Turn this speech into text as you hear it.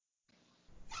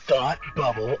Thought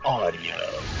Bubble Audio.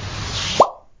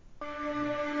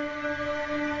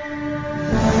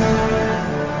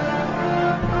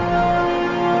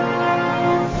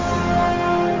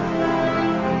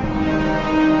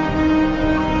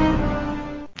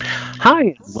 Hi,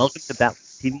 and welcome to Bat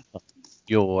TV,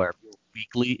 your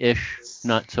weekly-ish,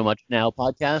 not so much now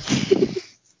podcast,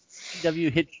 CW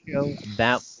hit show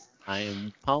Bat. I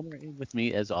am Palmer, and with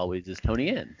me, as always, is Tony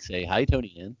Ann. Say hi,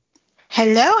 Tony Ann.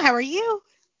 Hello, how are you?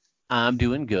 I'm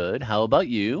doing good. How about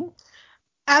you?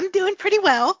 I'm doing pretty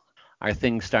well. Are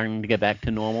things starting to get back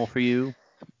to normal for you?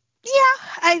 Yeah,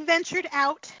 I ventured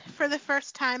out for the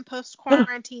first time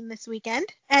post-quarantine this weekend,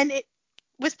 and it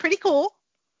was pretty cool.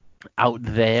 Out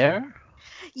there?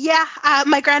 Yeah,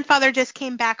 my grandfather just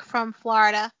came back from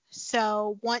Florida,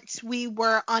 so once we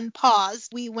were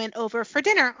unpaused, we went over for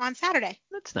dinner on Saturday.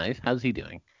 That's nice. How's he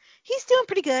doing? He's doing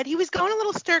pretty good. He was going a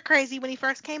little stir-crazy when he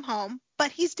first came home,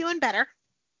 but he's doing better.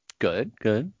 Good,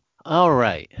 good. All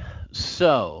right.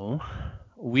 So,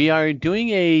 we are doing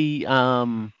a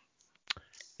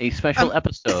special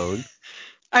episode.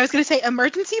 I was going to say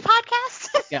emergency podcast.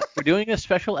 Yeah, we're doing a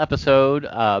special episode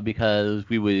because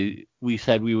we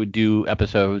said we would do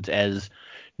episodes as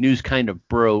news kind of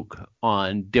broke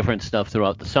on different stuff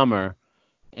throughout the summer,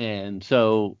 and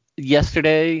so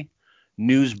yesterday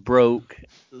news broke,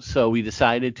 so we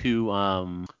decided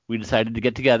to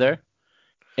get together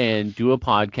and do a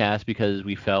podcast because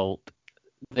we felt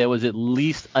there was at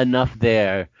least enough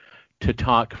there to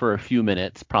talk for a few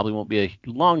minutes. Probably won't be a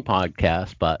long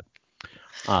podcast, but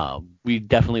we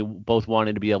definitely both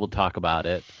wanted to be able to talk about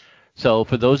it. So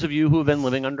for those of you who have been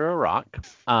living under a rock,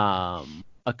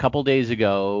 a couple days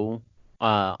ago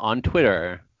on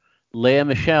Twitter, Leah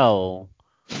Michelle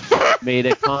made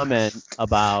a comment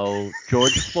about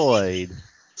George Floyd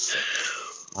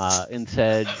and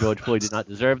said George Floyd did not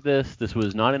deserve this. This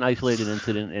was not an isolated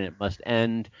incident and it must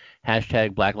end.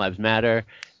 Hashtag Black Lives Matter.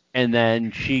 And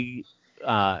then she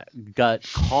got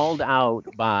called out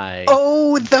by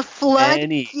the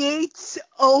floodgates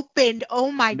opened.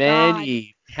 Oh my God.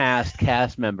 Many past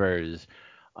cast members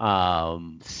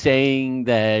saying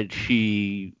that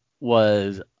she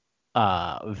was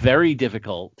very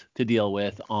difficult to deal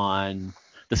with on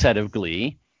the set of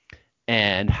Glee,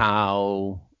 and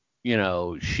how,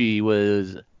 she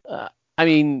was. I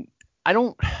mean, I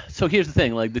don't. So here's the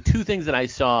thing: like the two things that I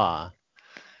saw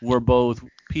were both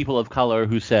people of color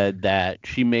who said that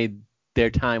she made their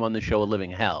time on the show a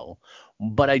living hell.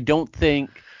 But I don't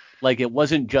think it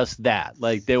wasn't just that.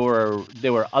 Like there were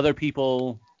other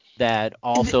people that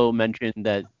also mentioned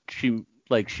that she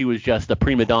was just a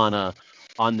prima donna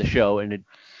on the show, and it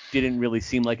didn't really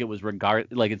seem like it was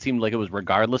it seemed like it was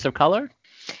regardless of color.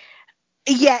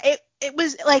 Yeah, it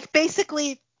was like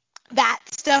basically that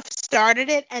stuff started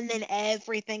it, and then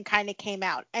everything kind of came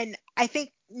out. And I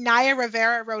think Naya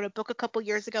Rivera wrote a book a couple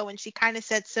years ago, and she kind of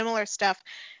said similar stuff,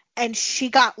 and she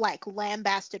got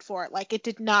lambasted for it. Like it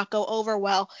did not go over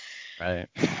well. Right.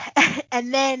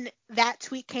 And then that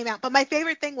tweet came out. But my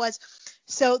favorite thing was,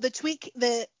 so the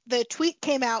tweet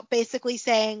came out basically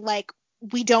saying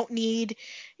we don't need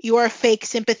your fake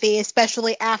sympathy,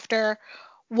 especially after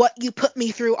what you put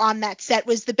me through on that set,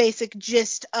 was the basic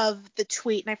gist of the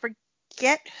tweet. And I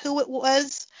forget who it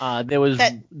was. There was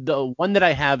the one that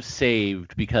I have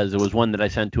saved because it was one that I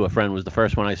sent to a friend. Was the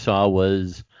first one I saw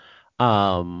was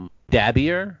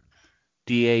Dabier,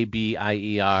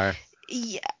 Dabier.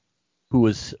 Yeah. Who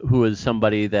was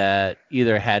somebody that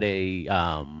either had a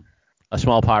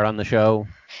small part on the show.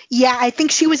 Yeah, I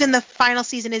think she was in the final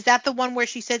season. Is that the one where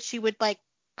she said she would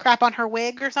crap on her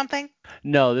wig or something?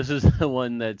 No, this is the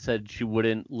one that said she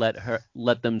wouldn't let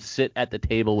them sit at the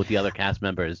table with the other cast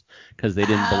members because they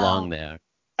didn't belong there.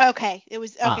 Okay, it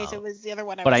was so it was the other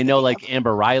one. But I know of.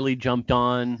 Amber Riley jumped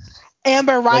on.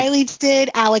 Amber Riley did,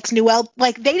 Alex Newell.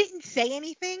 They didn't say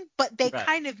anything, but they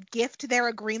kind of gift their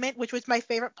agreement, which was my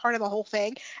favorite part of the whole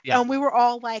thing. Yeah. And we were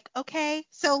all like, okay,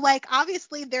 so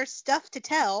obviously there's stuff to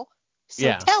tell,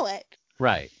 so tell it.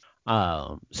 Right.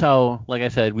 So like I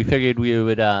said, we figured we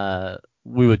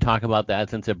would talk about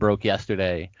that since it broke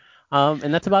yesterday.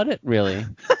 And that's about it, really.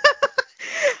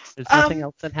 There's nothing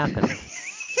else that happened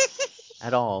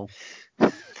at all.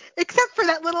 Except for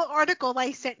that little article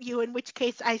I sent you, in which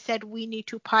case I said we need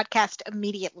to podcast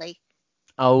immediately.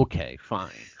 Okay, fine.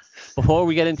 Before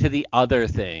we get into the other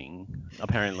thing,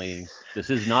 apparently this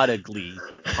is not a Glee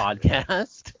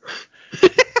podcast.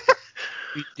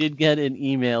 We did get an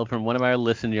email from one of our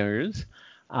listeners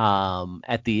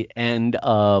at the end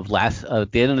of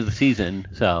the season,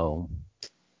 so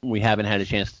we haven't had a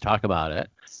chance to talk about it.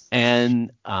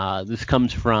 And this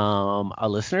comes from a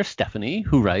listener, Stephanie,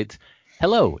 who writes,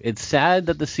 Hello, it's sad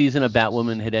that the season of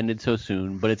Batwoman had ended so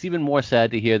soon, but it's even more sad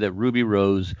to hear that Ruby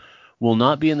Rose will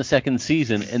not be in the second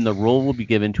season and the role will be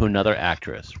given to another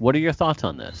actress. What are your thoughts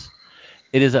on this?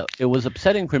 It was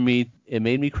upsetting for me. It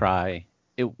made me cry.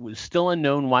 It was still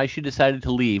unknown why she decided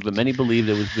to leave, but many believe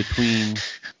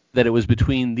that it was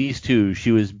between these two. She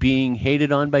was being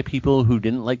hated on by people who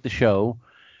didn't like the show,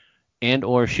 and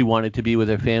or she wanted to be with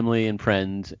her family and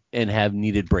friends and have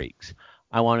needed breaks.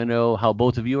 I want to know how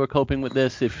both of you are coping with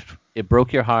this. If it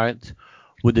broke your hearts,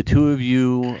 would the two of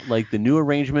you like the new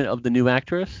arrangement of the new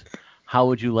actress? How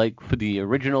would you like for the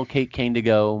original Kate Kane to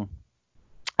go?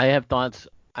 I have thoughts.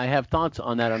 I have thoughts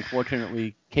on that.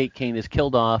 Unfortunately, Kate Kane is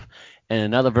killed off, and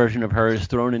another version of her is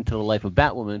thrown into the life of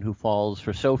Batwoman, who falls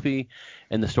for Sophie,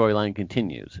 and the storyline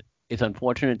continues. It's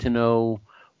unfortunate to know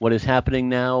what is happening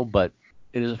now, but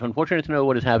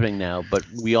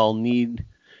we all need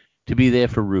to be there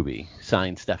for Ruby.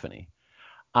 Signed, Stephanie.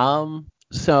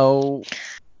 So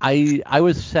I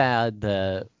was sad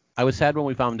when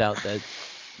we found out that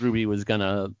Ruby was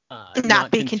gonna Not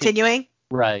be continuing.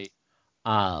 Right.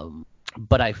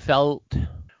 But I felt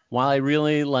while I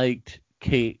really liked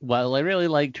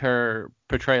her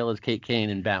portrayal as Kate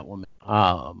Kane in Batwoman,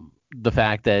 the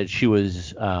fact that she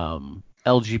was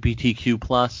LGBTQ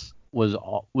plus was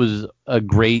a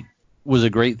great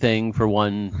thing for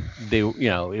one.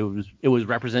 It was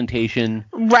representation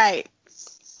right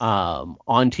on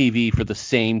TV for the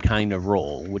same kind of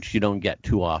role, which you don't get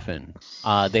too often.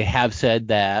 They have said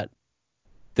that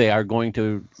they are going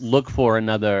to look for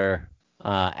another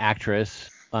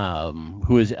actress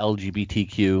who is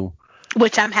LGBTQ,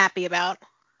 which I'm happy about.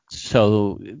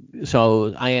 So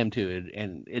I am too,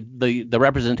 and the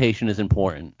representation is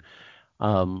important.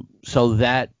 So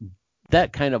that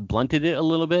kind of blunted it a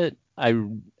little bit.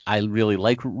 I really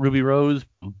like Ruby Rose,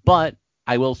 but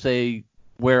I will say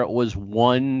where it was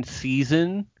one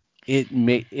season,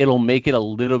 it'll make it a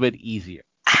little bit easier.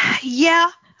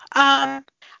 Yeah, I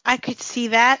could see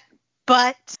that,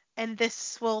 but, and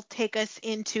this will take us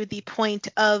into the point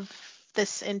of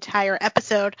this entire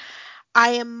episode,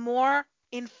 I am more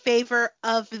in favor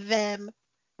of them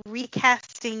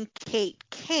recasting Kate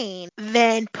Kane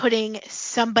than putting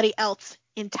somebody else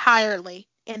entirely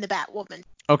in the Batwoman.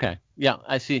 Okay, yeah,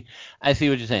 I see what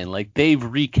you're saying. Like they've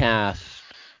recast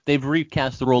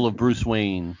the role of Bruce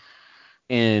Wayne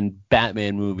in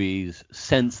Batman movies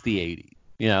since the 80s.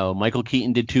 You know, Michael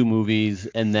Keaton did 2 movies,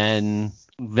 and then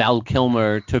Val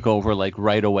Kilmer took over like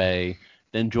right away.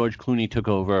 Then George Clooney took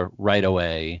over right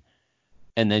away.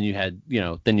 And then you had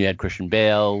Christian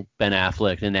Bale, Ben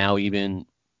Affleck, and now even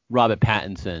Robert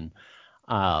Pattinson.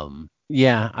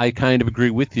 Yeah, I kind of agree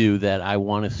with you that I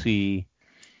want to see.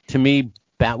 To me,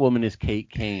 Batwoman is Kate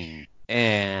Kane,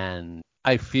 and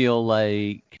I feel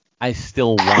like I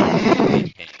still want to see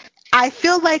Kate Kane. I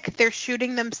feel like they're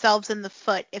shooting themselves in the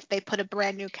foot if they put a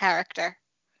brand new character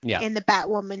in the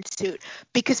Batwoman suit.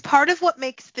 Because part of what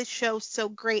makes this show so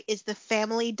great is the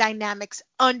family dynamics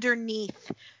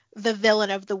underneath the villain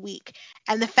of the week.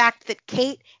 And the fact that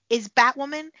Kate is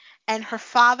Batwoman and her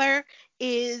father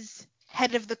is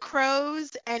head of the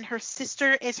Crows and her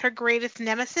sister is her greatest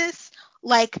nemesis.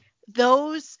 Like,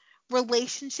 those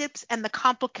relationships and the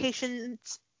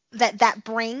complications that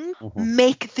brings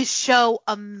make the show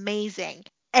amazing.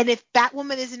 And if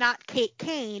Batwoman is not Kate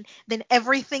Kane, then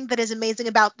everything that is amazing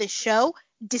about this show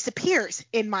disappears,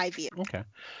 in my view. Okay.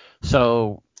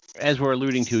 So, as we're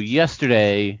alluding to,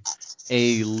 yesterday,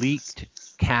 a leaked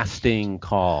casting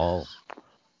call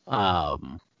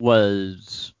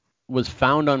was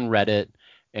found on Reddit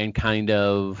and kind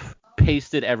of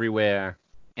pasted everywhere.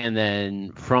 And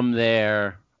then from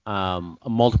there,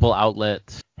 multiple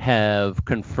outlets have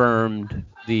confirmed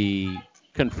the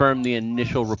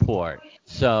initial report.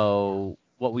 So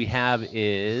what we have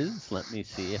is, let me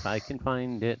see if I can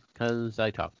find it, because I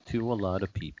talked to a lot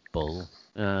of people.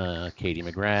 Katie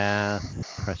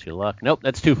McGrath, press your luck. Nope,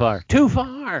 that's too far. Too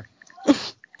far.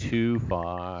 You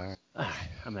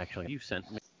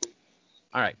sent me.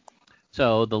 All right.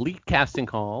 So the leaked casting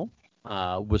call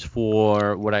was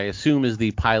for what I assume is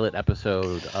the pilot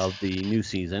episode of the new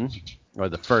season, or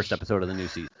the first episode of the new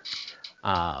season.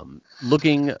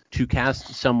 Looking to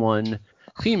cast someone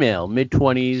female,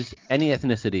 mid-20s, any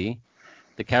ethnicity.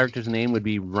 The character's name would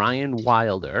be Ryan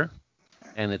Wilder,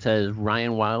 and it says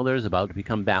Ryan Wilder is about to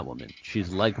become Batwoman. She's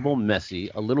likable,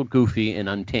 messy, a little goofy, and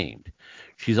untamed.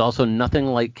 She's also nothing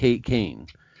like Kate Kane,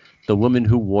 the woman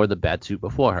who wore the Batsuit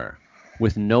before her.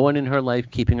 With no one in her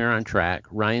life keeping her on track,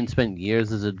 Ryan spent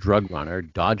years as a drug runner,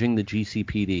 dodging the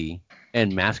GCPD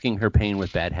and masking her pain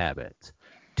with bad habits.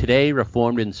 Today,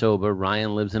 reformed and sober,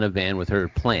 Ryan lives in a van with her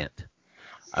plant.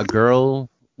 A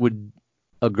girl would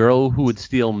a girl who would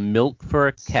steal milk for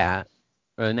a cat,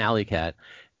 or an alley cat,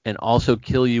 and also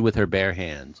kill you with her bare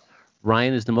hands.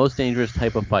 Ryan is the most dangerous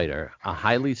type of fighter, a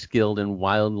highly skilled and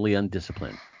wildly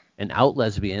undisciplined, an out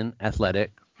lesbian,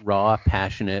 athletic, raw,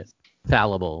 passionate,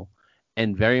 fallible,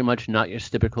 and very much not your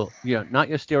not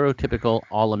your stereotypical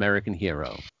all-American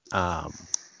hero. Um,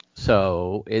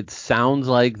 so it sounds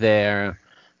like they're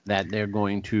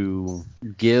going to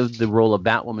give the role of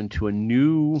Batwoman to a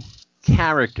new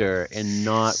character and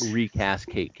not recast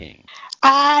Kate Kane.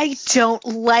 I don't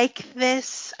like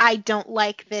this. I don't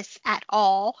like this at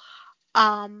all.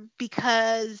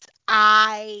 Because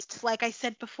like I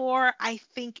said before, I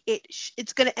think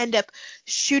it's going to end up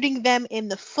shooting them in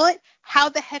the foot. How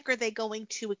the heck are they going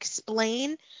to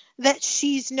explain that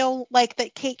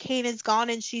that Kate Kane is gone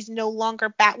and she's no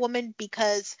longer Batwoman,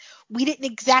 because we didn't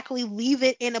exactly leave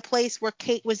it in a place where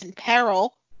Kate was in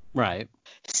peril. Right.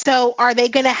 So are they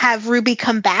going to have Ruby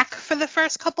come back for the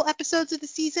first couple episodes of the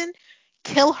season,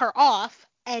 kill her off,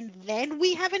 and then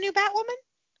we have a new Batwoman?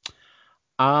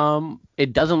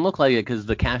 It doesn't look like it because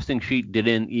the casting sheet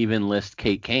didn't even list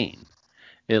Kate Kane.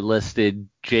 It listed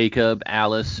Jacob,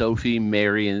 Alice, Sophie,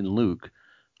 Mary, and Luke.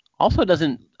 Also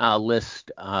doesn't list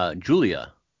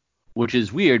Julia, which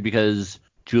is weird because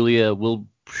Julia will.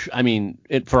 I mean,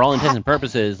 for all intents and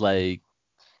purposes, like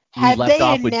we Have left they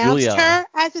off with announced Julia. her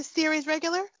as a series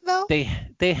regular though?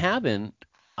 They haven't.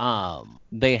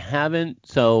 They haven't.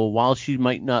 So while she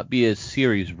might not be a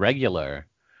series regular,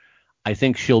 I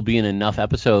think she'll be in enough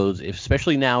episodes,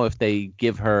 especially now if they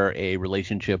give her a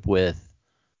relationship with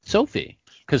Sophie,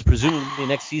 because presumably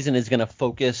next season is going to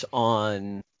focus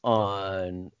on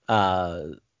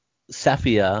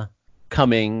Saphia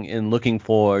coming and looking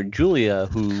for Julia,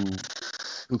 who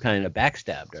kind of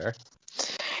backstabbed her.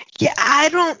 Yeah,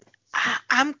 I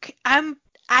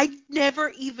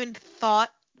never even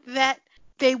thought that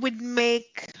they would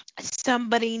make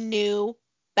somebody new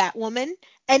Batwoman.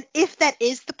 And if that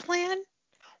is the plan,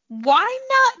 why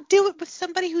not do it with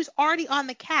somebody who's already on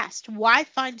the cast? Why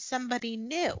find somebody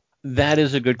new? That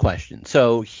is a good question.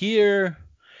 So here's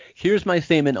my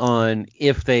statement on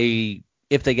if they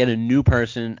get a new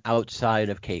person outside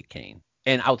of Kate Kane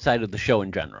and outside of the show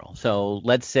in general. So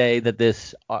let's say that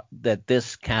this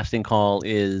casting call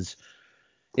is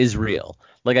real.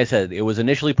 Like I said, it was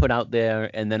initially put out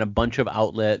there, and then a bunch of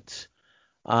outlets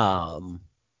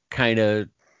kind of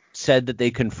said that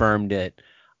they confirmed it.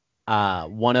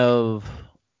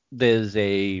 There's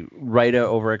a writer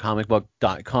over at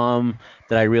comicbook.com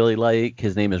that I really like.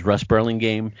 His name is Russ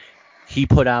Burlingame. He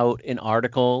put out an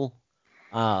article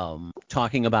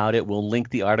talking about it. We'll link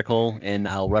the article, and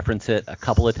I'll reference it a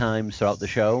couple of times throughout the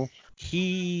show.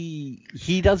 He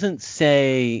doesn't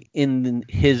say in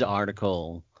his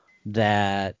article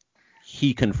that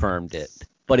he confirmed it,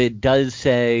 but it does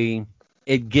say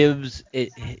it gives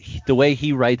it. The way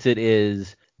he writes it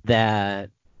is that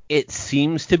it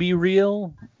seems to be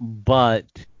real, but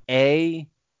A,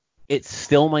 it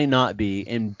still might not be,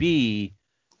 and B,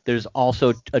 there's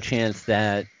also a chance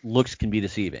that looks can be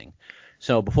deceiving.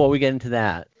 So before we get into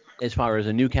that, as far as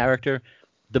a new character,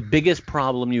 the biggest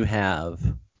problem you have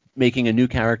making a new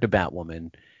character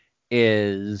Batwoman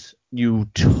is you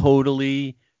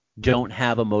totally don't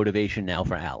have a motivation now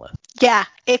for Alice. Yeah,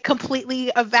 it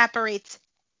completely evaporates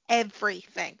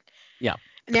everything. Yeah.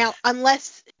 Now,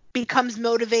 unless becomes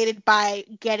motivated by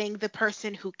getting the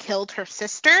person who killed her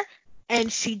sister and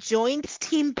she joins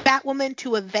Team Batwoman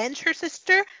to avenge her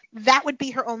sister, that would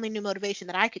be her only new motivation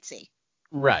that I could see.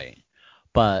 Right.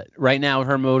 But right now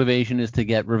her motivation is to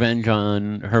get revenge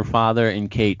on her father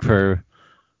and Kate for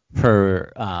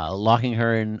locking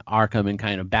her in Arkham and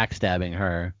kind of backstabbing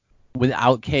her.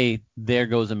 Without Kate, there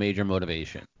goes a major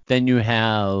motivation. Then you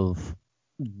have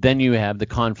the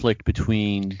conflict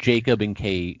between Jacob and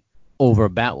Kate over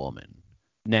Batwoman.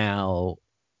 Now,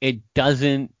 it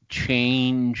doesn't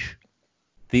change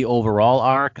the overall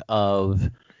arc of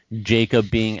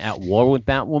Jacob being at war with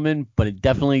Batwoman, but it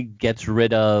definitely gets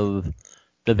rid of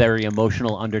the very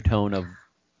emotional undertone of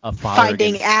a father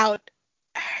finding out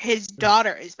his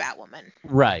daughter is Batwoman.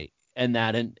 Right. And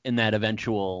that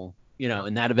eventual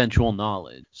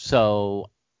knowledge. So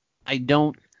I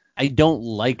don't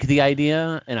like the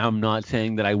idea, and I'm not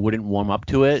saying that I wouldn't warm up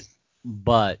to it,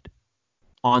 but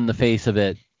on the face of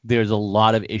it, there's a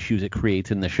lot of issues it creates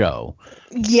in the show.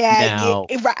 Yeah,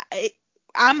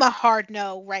 I'm a hard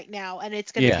no right now, and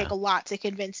it's going to take a lot to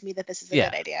convince me that this is a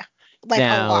good idea.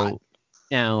 A lot.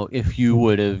 Now, if you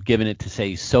would have given it to,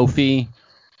 say, Sophie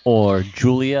or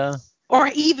Julia, or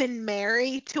even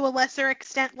Mary to a lesser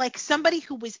extent, like somebody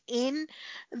who was in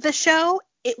the show,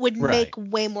 it would make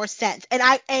way more sense. And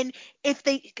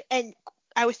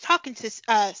I was talking to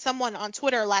someone on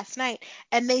Twitter last night,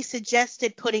 and they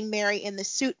suggested putting Mary in the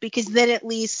suit because then at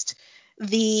least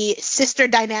the sister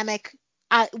dynamic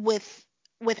with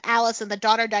Alice and the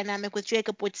daughter dynamic with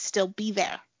Jacob would still be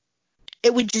there.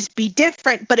 It would just be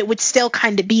different, but it would still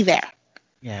kind of be there.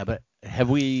 Yeah, but have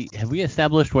we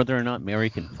established whether or not Mary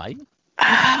can fight?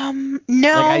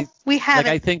 No, we haven't.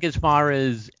 Like I think as far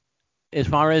as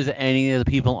any of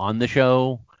the people on the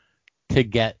show to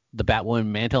get the Batwoman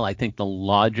mantle, I think the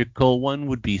logical one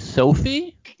would be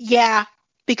Sophie. Yeah,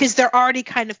 because they're already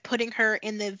kind of putting her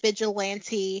in the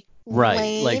vigilante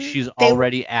lane. Like she's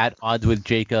already at odds with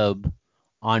Jacob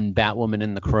on Batwoman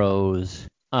and the Crows.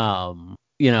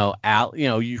 You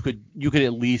could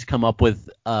at least come up with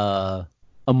a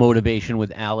motivation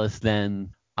with Alice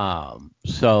then.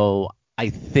 So I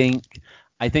think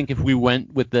if we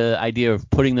went with the idea of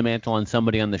putting the mantle on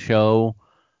somebody on the show,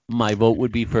 my vote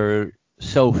would be for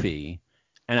Sophie,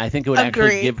 and I think it would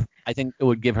actually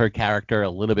give her character a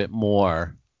little bit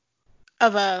more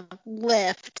of a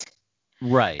lift.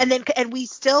 Right. And we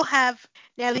still have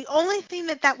now the only thing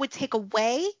that would take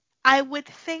away, I would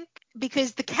think,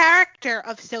 because the character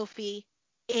of Sophie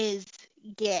is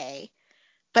gay,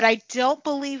 but I don't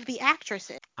believe the actress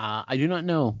is. I do not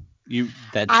know.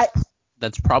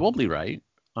 That's probably right.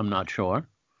 I'm not sure.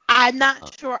 I'm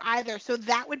not sure either. So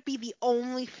that would be the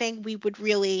only thing we would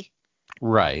really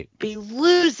be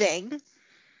losing.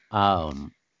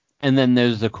 And then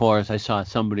there's, of course, I saw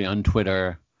somebody on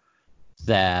Twitter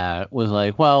that was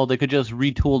like, well, they could just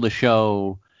retool the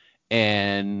show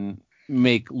and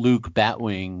make Luke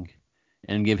Batwing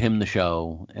and give him the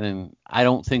show. And I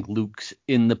don't think Luke's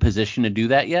in the position to do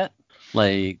that yet.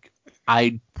 Like,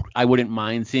 I wouldn't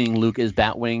mind seeing Luke as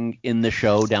Batwing in the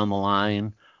show down the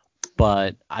line,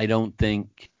 but I don't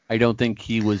think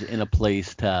he was in a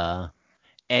place to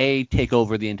take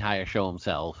over the entire show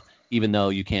himself, even though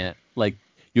you can't, like,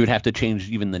 you would have to change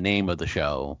even the name of the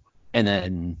show, and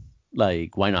then,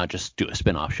 like, why not just do a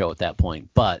spin-off show at that point?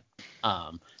 But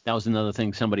that was another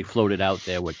thing somebody floated out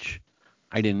there, which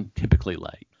I didn't typically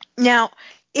like. Now,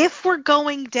 if we're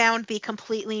going down the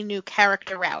completely new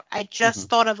character route, I just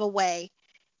thought of a way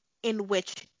in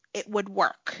which it would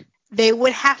work. They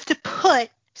would have to put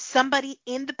somebody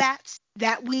in the Bats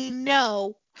that we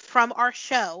know from our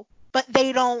show, but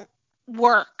they don't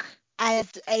work as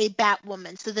a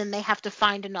Batwoman, so then they have to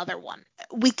find another one.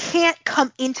 We can't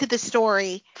come into the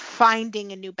story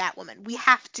finding a new Batwoman. We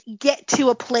have to get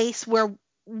to a place where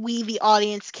we, the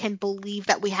audience, can believe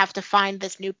that we have to find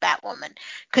this new Batwoman.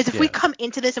 Because if we come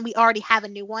into this and we already have a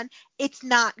new one, it's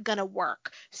not going to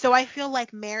work. So I feel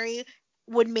like Mary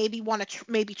would maybe want to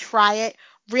maybe try it,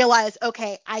 realize,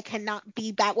 okay, I cannot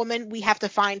be Batwoman. We have to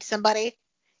find somebody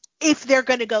if they're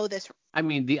going to go this. I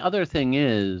mean, the other thing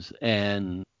is,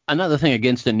 and another thing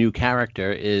against a new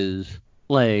character is,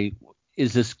 like,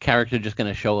 is this character just going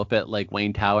to show up at, like,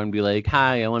 Wayne Tower and be like,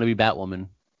 hi, I want to be Batwoman?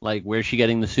 Like, where's she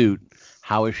getting the suit?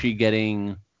 How is she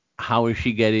getting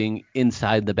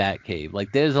inside the Batcave?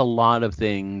 Like, there's a lot of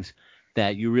things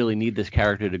that you really need this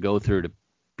character to go through to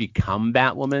become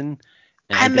Batwoman.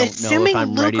 And I'm assuming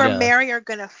Luke or Mary are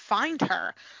going to find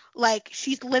her. Like,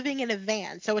 she's living in a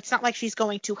van, so it's not like she's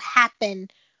going to happen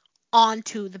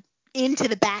into the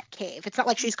Batcave. It's not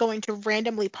like she's going to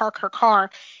randomly park her car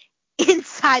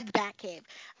inside the Batcave.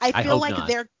 I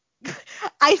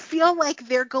feel like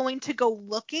they're going to go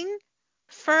looking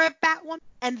for a Batwoman,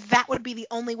 and that would be the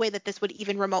only way that this would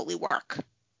even remotely work.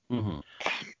 Mm-hmm.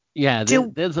 Yeah,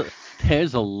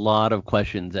 there's a lot of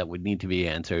questions that would need to be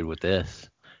answered with this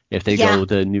if they go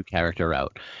the new character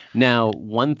route. Now,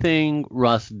 one thing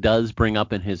Russ does bring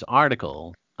up in his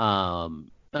article,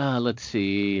 let's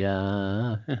see,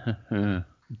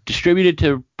 distributed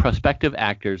to prospective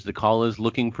actors, the call is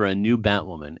looking for a new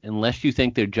Batwoman, unless you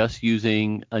think they're just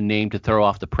using a name to throw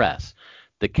off the press.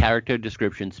 The character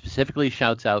description specifically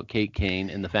shouts out Kate Kane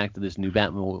and the fact that this new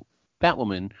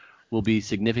Batwoman will be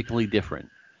significantly different.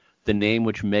 The name,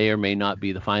 which may or may not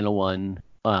be the final one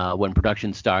when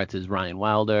production starts, is Ryan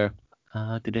Wilder.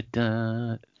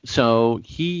 So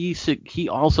he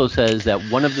also says that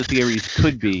one of the theories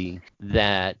could be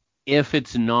that if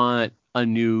it's not a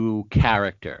new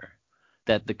character,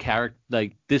 that the character,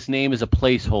 like, this name is a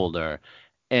placeholder,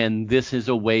 and this is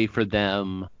a way for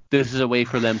them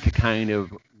to kind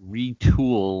of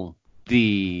retool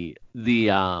the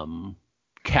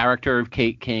character of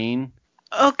Kate Kane.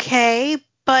 Okay,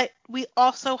 but we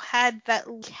also had that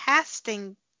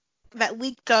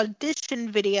leaked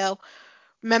audition video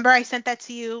Remember I sent that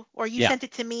to you, or you Yeah. sent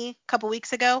it to me a couple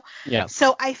weeks ago? Yeah.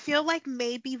 So I feel like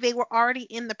maybe they were already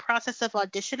in the process of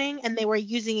auditioning and they were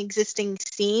using existing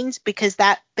scenes, because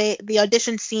the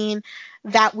audition scene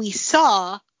that we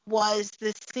saw was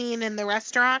the scene in the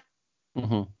restaurant.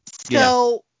 Mm-hmm. Yeah.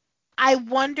 So I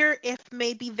wonder if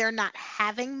maybe they're not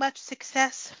having much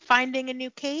success finding a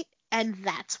new Kate, and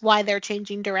that's why they're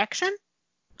changing direction.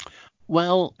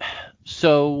 Well,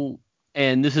 so,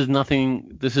 and this is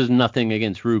nothing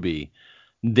against Ruby.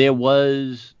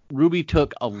 Ruby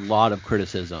took a lot of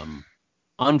criticism,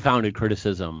 unfounded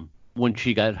criticism, when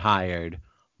she got hired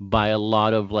by a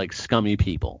lot of like scummy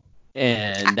people.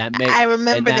 And I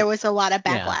remember there was a lot of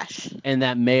yeah, backlash. and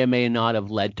that may or may not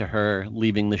have led to her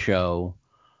leaving the show.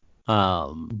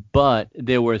 But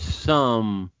there was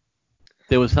some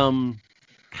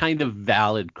kind of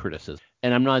valid criticism.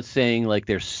 And I'm not saying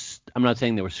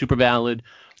they were super valid,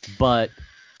 but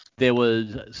there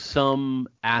was some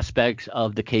aspects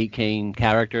of the Kate Kane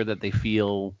character that they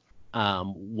feel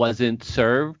wasn't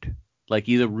served, like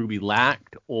either Ruby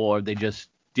lacked or they just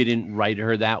didn't write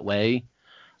her that way.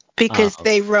 Because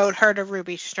they wrote her to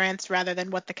Ruby's strengths rather than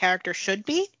what the character should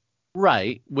be.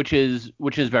 Right, which is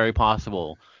very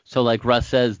possible. So like Russ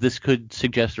says, this could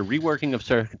suggest a reworking of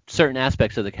certain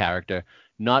aspects of the character,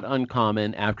 not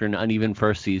uncommon after an uneven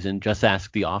first season. Just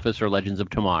ask The Office or Legends of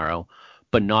Tomorrow,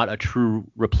 but not a true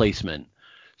replacement.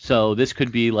 So this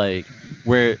could be like,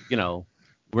 we're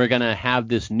gonna have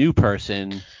this new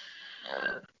person.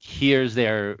 Here's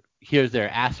their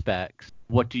aspects.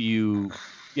 What do you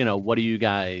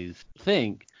guys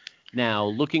think? Now,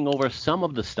 looking over some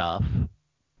of the stuff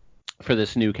for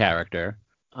this new character,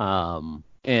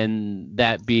 and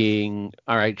that being,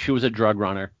 all right, she was a drug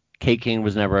runner. Kate Kane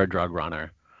was never a drug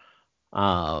runner.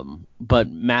 But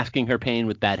masking her pain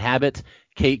with bad habits,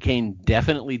 Kate Kane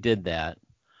definitely did that.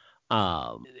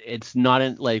 It's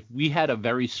not like we had a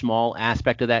very small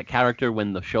aspect of that character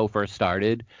when the show first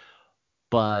started,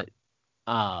 but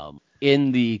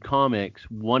in the comics,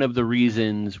 one of the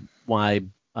reasons why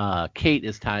Kate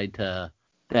is tied to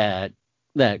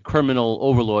that criminal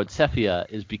overlord Cephia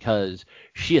is because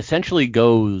she essentially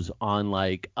goes on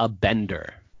like a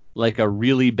bender, like a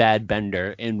really bad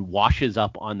bender, and washes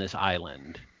up on this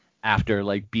island after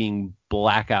like being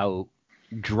blackout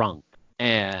drunk,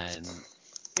 and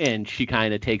she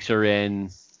kind of takes her in,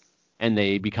 and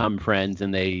they become friends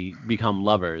and they become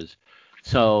lovers.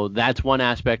 So that's one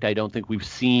aspect I don't think we've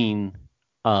seen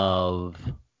of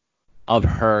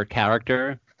her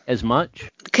character as much.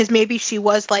 Because maybe she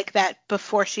was like that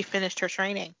before she finished her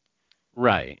training.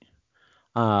 Right.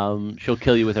 She'll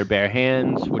kill you with her bare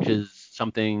hands, which is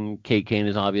something Kate Kane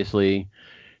is obviously.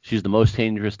 She's the most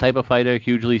dangerous type of fighter,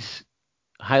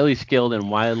 highly skilled and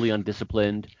wildly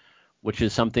undisciplined, which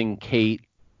is something Kate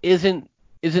isn't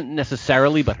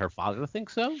necessarily, but her father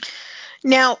thinks so.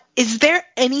 Now, is there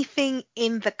anything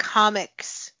in the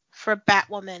comics for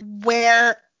Batwoman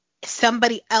where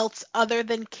somebody else other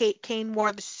than Kate Kane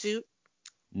wore the suit?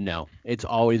 No, it's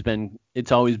always been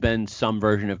some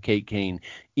version of Kate Kane,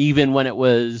 even in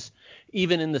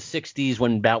the 60s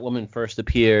when Batwoman first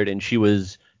appeared, and she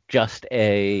was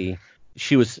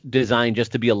designed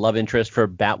just to be a love interest for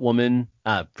Batwoman,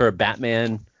 for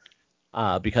Batman,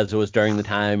 because it was during the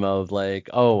time of like,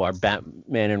 oh, are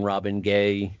Batman and Robin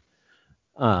gay?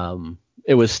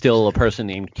 It was still a person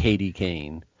named Katie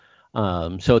Kane.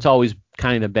 So it's always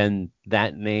kind of been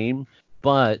that name.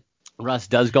 But Russ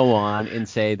does go on and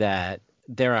say that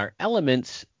there are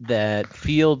elements that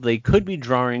feel they could be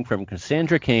drawing from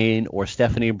Cassandra Cain or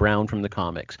Stephanie Brown from the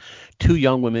comics, two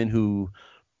young women who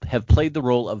have played the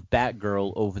role of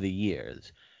Batgirl over the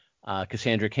years.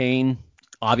 Cassandra Cain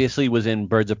obviously was in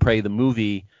Birds of Prey, the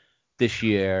movie, this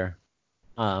year,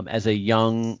 as a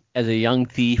young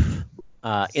thief.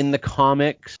 In the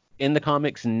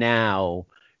comics now,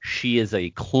 she is a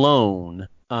clone,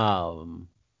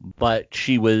 but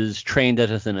she was trained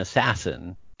as an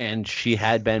assassin, and she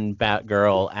had been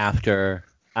Batgirl after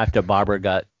Barbara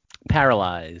got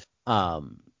paralyzed.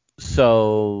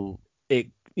 So it,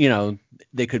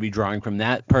 they could be drawing from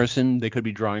that person. They could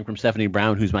be drawing from Stephanie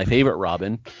Brown, who's my favorite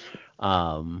Robin.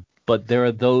 But there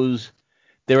are those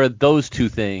two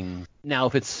things.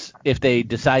 Now, if they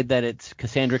decide that it's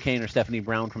Cassandra Cain or Stephanie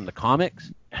Brown from the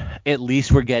comics, at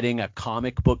least we're getting a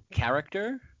comic book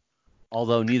character,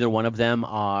 although neither one of them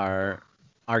are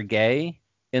gay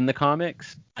in the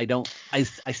comics. I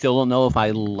still don't know if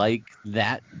I like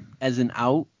that as an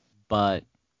out, but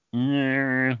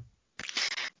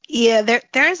Yeah,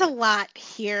 there is a lot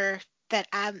here that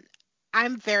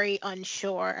I'm very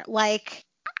unsure. Like,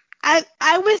 I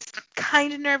was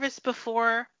kind of nervous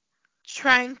before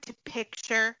trying to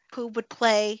picture who would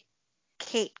play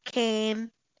Kate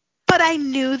Kane, but I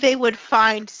knew they would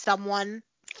find someone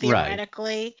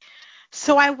theoretically. Right.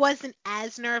 So I wasn't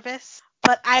as nervous,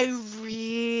 but I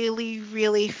really,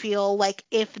 really feel like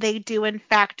if they do in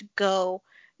fact go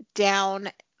down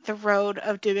the road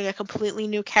of doing a completely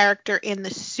new character in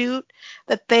the suit,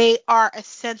 that they are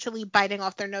essentially biting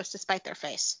off their nose to spite their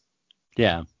face.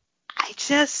 Yeah.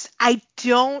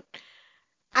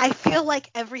 I feel like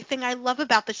everything I love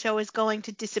about the show is going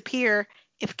to disappear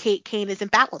if Kate Kane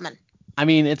isn't Batwoman. I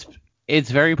mean, it's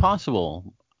very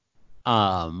possible.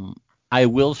 I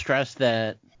will stress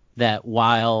that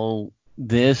while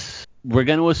we're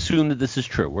going to assume that this is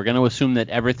true. We're going to assume that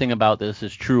everything about this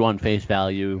is true on face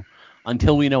value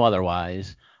until we know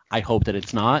otherwise. I hope that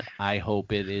it's not. I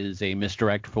hope it is a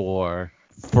misdirect for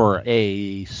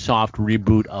a soft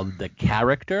reboot of the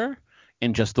character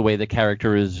and just the way the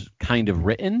character is kind of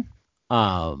written.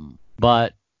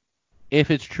 But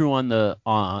if it's true on the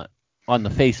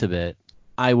face of it,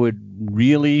 I would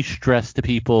really stress to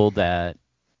people that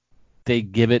they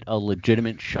give it a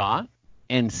legitimate shot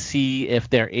and see if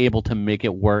they're able to make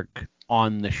it work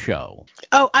on the show.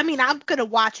 Oh, I mean, I'm going to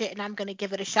watch it and I'm going to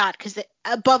give it a shot because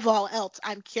above all else,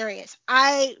 I'm curious.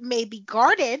 I may be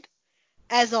guarded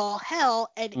as all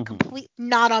hell and complete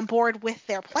not on board with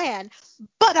their plan,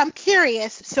 but I'm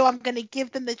curious, so I'm going to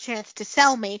give them the chance to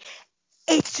sell me.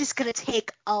 It's just going to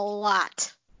take a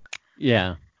lot.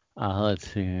 Yeah. Let's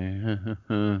see.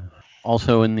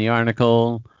 Also in the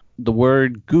article, the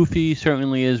word goofy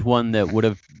certainly is one that would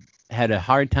have had a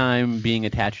hard time being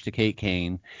attached to Kate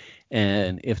Kane.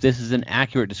 And if this is an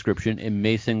accurate description, it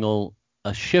may signal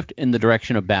a shift in the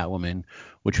direction of Batwoman,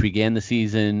 which began the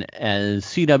season as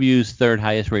CW's third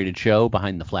highest rated show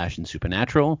behind The Flash and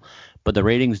Supernatural. But the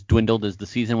ratings dwindled as the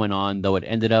season went on, though it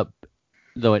ended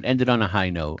on a high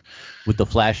note, with The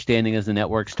Flash standing as the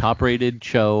network's top-rated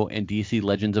show and DC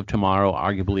Legends of Tomorrow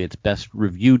arguably its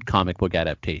best-reviewed comic book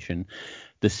adaptation.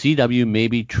 The CW may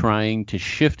be trying to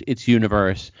shift its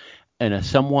universe in a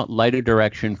somewhat lighter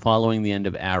direction following the end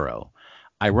of Arrow.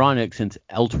 Ironic, since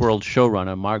Elseworlds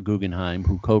showrunner Mark Guggenheim,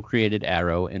 who co-created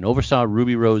Arrow and oversaw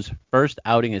Ruby Rose's first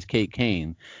outing as Kate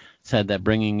Kane, said that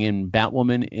bringing in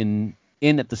Batwoman in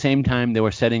at the same time they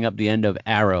were setting up the end of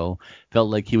Arrow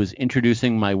felt like he was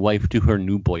introducing my wife to her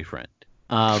new boyfriend.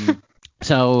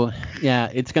 So, yeah,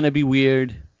 it's going to be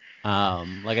weird.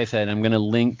 Like I said, I'm going to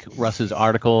link Russ's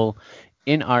article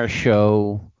in our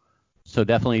show, so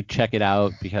definitely check it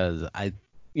out because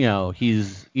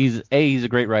he's a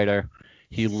great writer.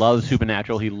 He loves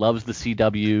Supernatural. He loves the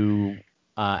CW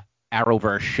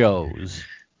Arrowverse shows.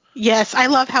 Yes, I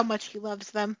love how much he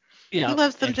loves them. Yeah, he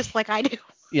loves them just like I do.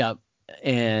 Yeah,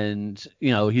 and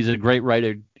he's a great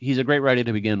writer. He's a great writer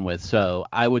to begin with. So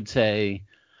I would say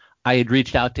I had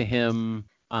reached out to him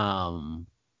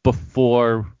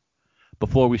before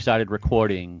we started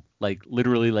recording, like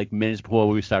literally like minutes before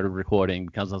we started recording,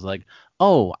 because I was like,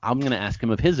 oh, I'm going to ask him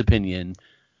of his opinion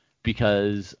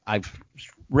because I've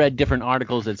read different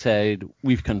articles that said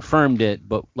we've confirmed it,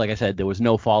 but like I said, there was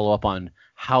no follow-up on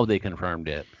how they confirmed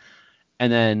it.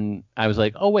 And then I was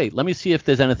like, oh, wait, let me see if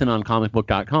there's anything on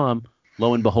comicbook.com.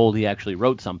 Lo and behold, he actually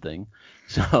wrote something.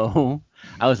 So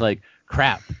I was like,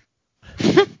 crap.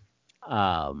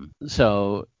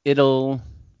 So it'll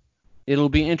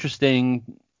be interesting.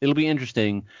 It'll be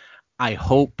interesting. I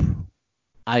hope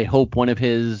one of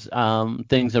his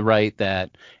things are right, that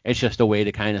it's just a way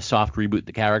to kind of soft reboot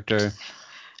the character.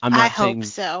 I hope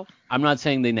so. I'm not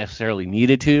saying they necessarily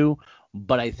needed to,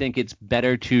 but I think it's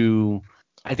better to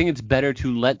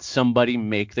let somebody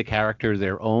make the character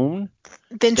their own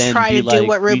than try to do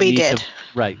what Ruby did.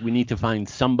 Right. We need to find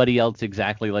somebody else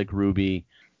exactly like Ruby,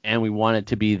 and we want it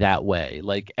to be that way.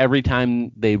 Like every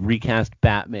time they recast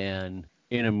Batman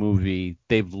in a movie,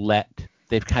 they've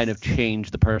kind of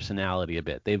changed the personality a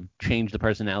bit. They've changed the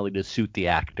personality to suit the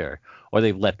actor, or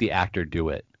they've let the actor do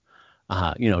it.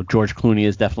 George Clooney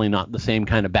is definitely not the same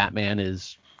kind of Batman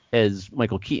as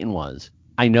Michael Keaton was.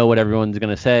 I know what everyone's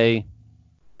going to say.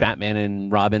 Batman and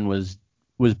Robin was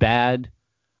bad.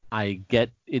 I get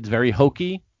it's very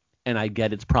hokey, and I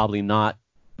get it's probably not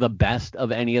the best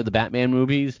of any of the Batman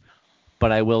movies,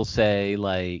 but I will say,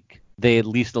 like, they at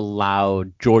least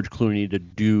allowed George Clooney to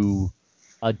do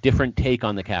a different take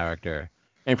on the character.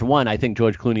 And for one, I think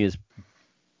George Clooney is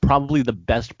probably the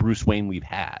best Bruce Wayne we've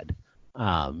had.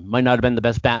 Might not have been the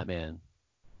best Batman,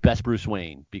 best Bruce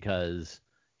Wayne, because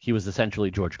he was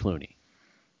essentially George Clooney.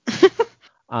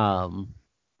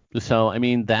 So, I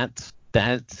mean, that's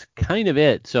kind of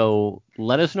it. So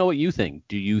let us know what you think.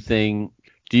 Do you think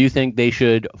they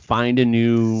should find a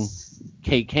new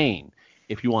Kate Kane?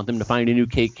 if you want them to find a new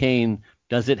Kate Kane,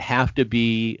 does it have to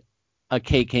be a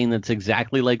Kate Kane that's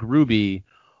exactly like Ruby,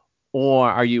 or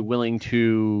are you willing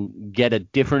to get a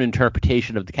different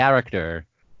interpretation of the character,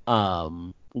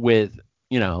 with,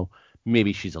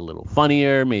 maybe she's a little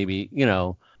funnier, maybe,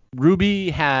 Ruby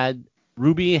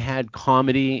had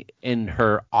comedy in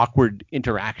her awkward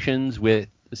interactions with,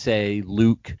 say,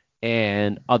 Luke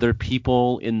and other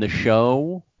people in the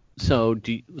show. So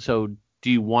do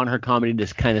you want her comedy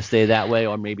to kind of stay that way,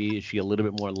 or maybe is she a little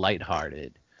bit more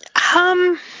lighthearted?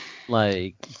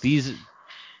 Like these,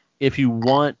 if you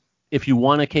want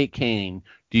a Kate Kane,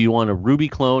 do you want a Ruby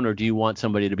clone, or do you want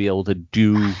somebody to be able to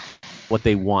do what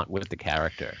they want with the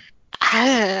character?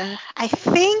 I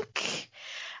think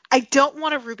I don't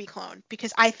want a Ruby clone,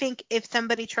 because I think if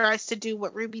somebody tries to do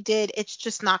what Ruby did, it's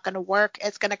just not going to work.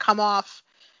 It's going to come off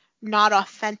not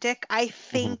authentic. I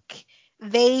think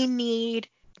they need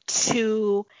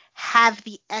to have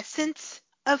the essence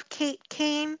of Kate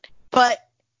Kane, but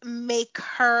make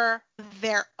her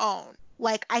their own.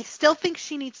 Like, I still think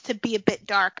she needs to be a bit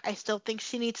dark. I still think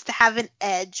she needs to have an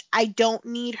edge. I don't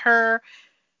need her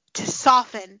to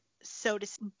soften,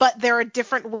 but there are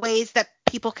different ways that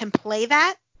people can play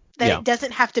that it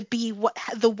doesn't have to be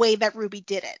the way that Ruby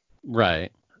did it.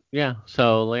 Right. Yeah.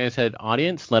 So, like I said,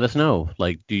 audience, let us know.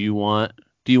 Like, do you want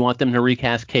them to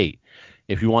recast Kate?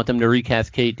 If you want them to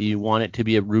recast Kate, do you want it to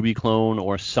be a Ruby clone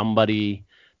or somebody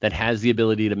that has the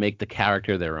ability to make the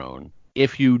character their own?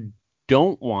 If you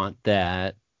don't want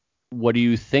that, what do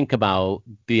you think about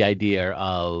the idea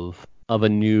of a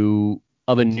new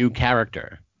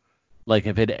character? Like,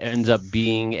 if it ends up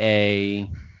being a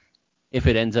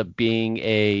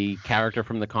character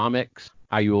from the comics,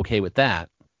 are you okay with that?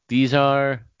 These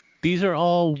are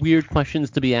all weird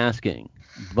questions to be asking,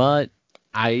 but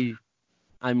I'm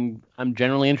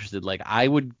generally interested. Like,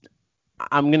 I'm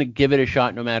gonna give it a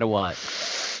shot no matter what.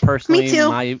 Personally, Me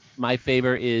too. My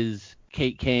favor is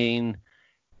Kate Kane,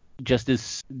 just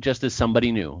as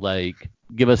somebody new. Like,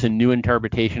 give us a new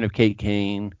interpretation of Kate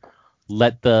Kane.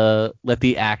 Let the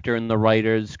actor and the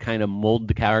writers kind of mold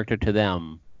the character to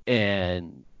them,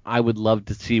 and I would love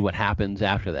to see what happens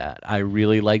after that. I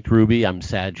really liked Ruby. I'm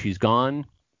sad she's gone.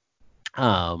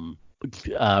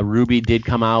 Ruby did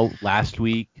come out last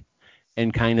week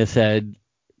and kind of said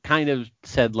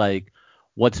like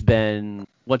what's been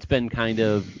kind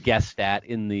of guessed at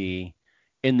in the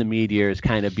media is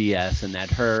kind of BS, and that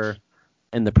her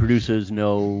and the producers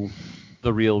know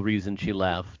the real reason she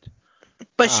left.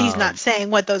 But she's not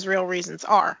saying what those real reasons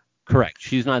are. Correct.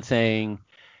 She's not saying.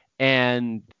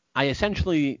 And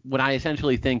what I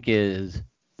essentially think is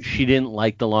she didn't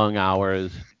like the long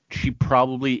hours. She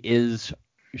probably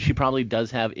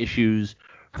does have issues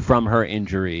from her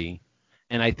injury.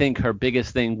 And I think her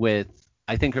biggest thing with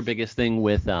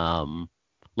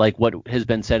like what has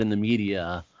been said in the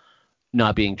media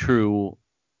not being true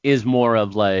is more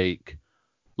of like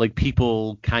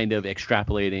people kind of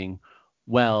extrapolating,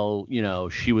 well,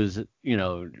 she was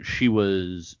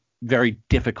very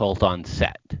difficult on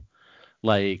set.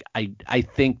 Like, I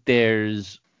think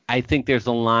there's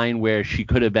a line where she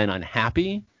could have been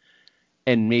unhappy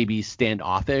and maybe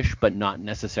standoffish, but not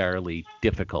necessarily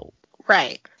difficult.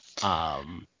 Right.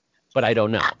 But I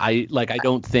don't know. I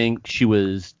don't think she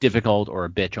was difficult or a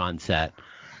bitch on set.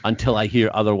 Until I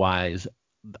hear otherwise,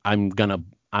 I'm gonna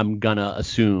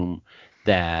assume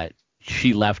that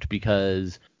she left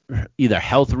because either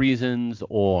health reasons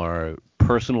or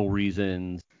personal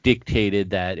reasons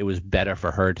dictated that it was better for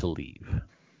her to leave.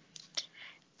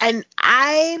 And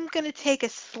I'm going to take a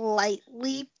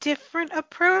slightly different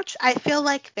approach. I feel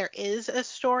like there is a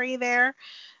story there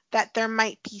that there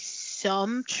might be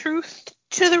some truth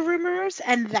to the rumors,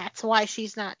 and that's why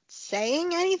she's not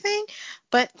saying anything.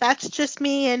 But that's just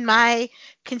me and my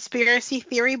conspiracy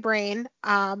theory brain.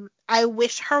 I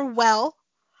wish her well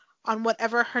on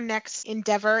whatever her next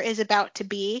endeavor is about to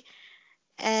be,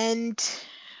 and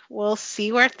we'll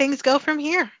see where things go from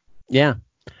here. Yeah.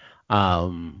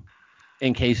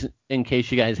 In case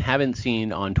you guys haven't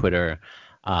seen on Twitter,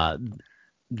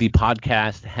 the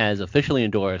podcast has officially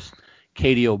endorsed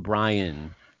Katie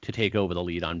O'Brien to take over the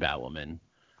lead on Batwoman.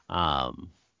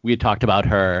 We had talked about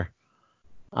her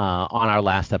on our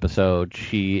last episode.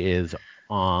 She's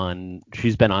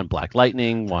been on Black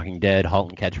Lightning, Walking Dead, Halt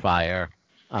and Catch Fire.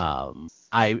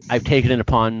 I've taken it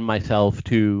upon myself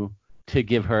to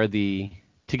give her the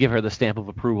stamp of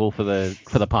approval for the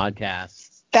podcast.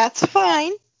 That's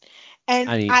fine.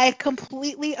 And I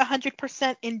completely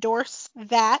 100% endorse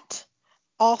that.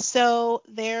 Also,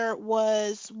 there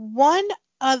was one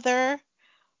other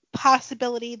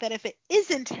possibility that if it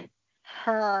isn't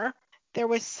her, there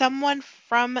was someone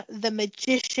from The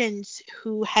Magicians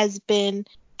who has been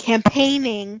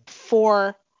campaigning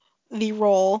for the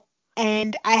role,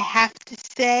 and I have to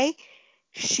say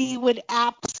she would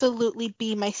absolutely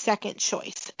be my second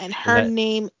choice. And Is her that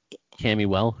name, Cammy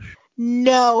Welsh?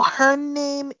 no, her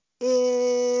name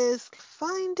is,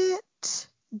 find it,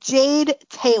 Jade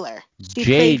Taylor.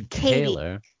 Jade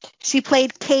Taylor. She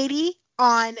played Katie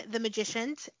on The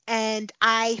Magicians, and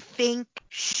I think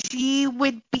she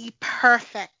would be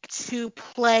perfect to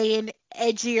play an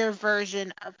edgier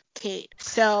version of Kate.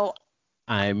 So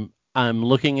I'm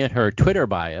looking at her Twitter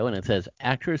bio, and it says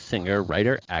actress, singer,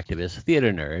 writer, activist,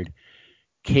 theater nerd.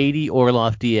 Katie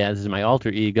Orloff Diaz is my alter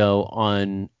ego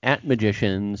on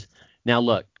 @Magicians. Now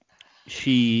look,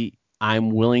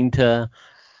 I'm willing to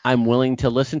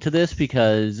listen to this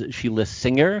because she lists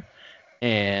singer,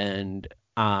 and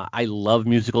I love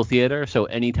musical theater. So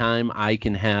anytime I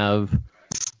can have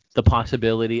the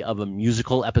possibility of a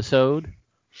musical episode,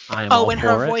 I am all and for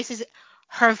her it.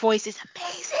 her voice is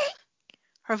amazing.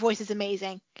 Her voice is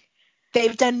amazing.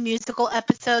 They've done musical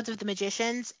episodes of The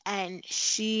Magicians, and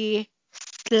she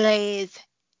slays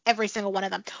every single one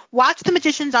of them. Watch The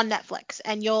Magicians on Netflix,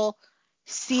 and you'll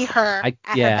see her at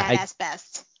her badass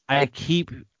best. I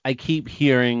keep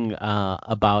hearing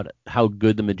about how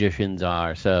good The Magicians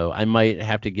are, so I might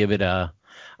have to give it a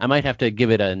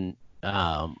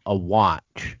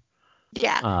watch.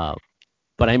 Yeah.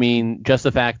 But I mean, just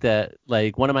the fact that,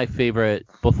 like, one of my favorite,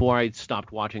 before I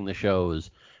stopped watching the shows,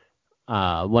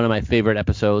 one of my favorite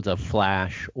episodes of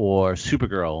Flash or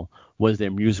Supergirl was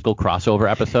their musical crossover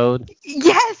episode.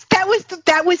 Yes, that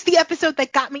was the episode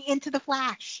that got me into the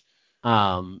Flash.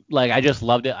 Like, I just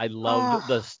loved it. I loved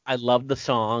the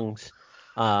songs.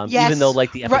 Yes. Even though,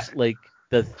 like, the episode, like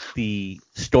the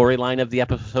storyline of the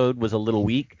episode was a little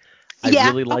weak, I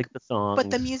really liked the songs. But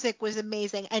the music was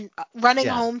amazing, and Running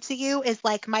Home to You is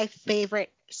like my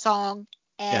favorite song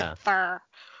ever. Yeah.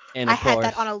 And I of course, had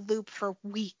that on a loop for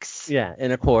weeks. Yeah,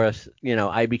 and of course,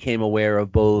 I became aware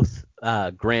of both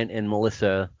Grant and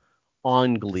Melissa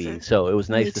on Glee, so it was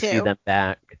nice to see them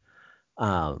back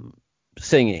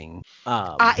singing.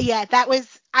 Yeah, that was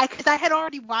because I had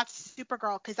already watched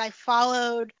Supergirl because I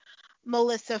followed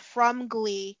Melissa from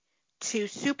Glee to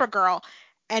Supergirl,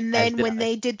 and then when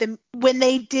they did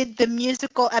the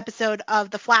musical episode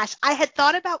of The Flash, I had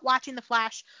thought about watching The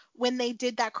Flash when they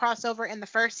did that crossover in the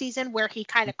first season where he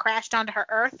kind of crashed onto her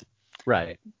Earth.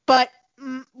 Right. But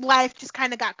life just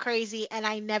kind of got crazy, and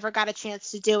I never got a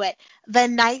chance to do it. The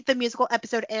night the musical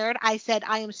episode aired, I said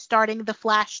I am starting The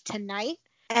Flash tonight,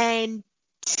 and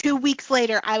 2 weeks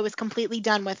later, I was completely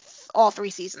done with all 3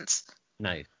 seasons.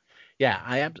 Nice. Yeah,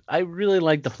 I really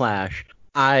like The Flash.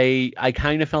 I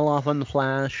kind of fell off on The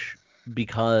Flash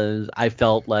because I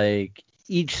felt like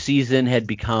each season had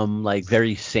become, like,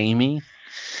 very samey.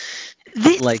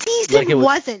 This season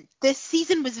wasn't. This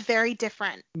season was very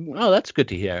different. Oh, that's good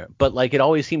to hear. But, like, it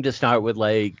always seemed to start with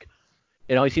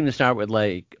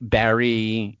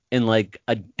Barry in, like,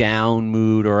 a down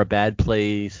mood or a bad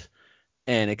place,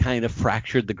 and it kind of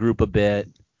fractured the group a bit.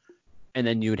 And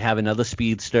then you would have another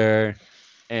speedster,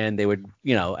 and they would,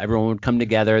 everyone would come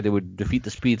together. They would defeat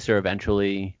the speedster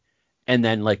eventually, and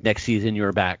then, like, next season you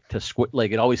were back to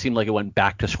it always seemed like it went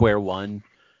back to square one.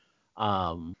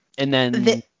 And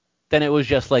then it was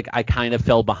just like I kind of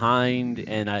fell behind,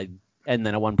 and then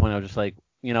at one point I was just like,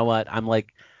 you know what, I'm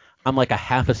like a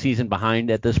half a season behind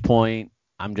at this point.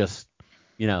 I'm just,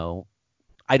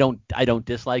 I don't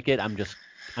dislike it. I'm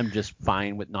just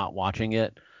fine with not watching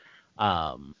it.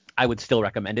 I would still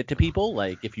recommend it to people.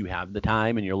 Like, if you have the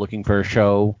time and you're looking for a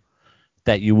show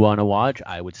that you want to watch,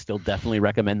 I would still definitely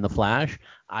recommend The Flash.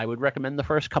 I would recommend the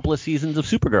first couple of seasons of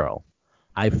Supergirl.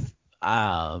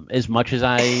 As much as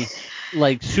I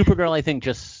like Supergirl, I think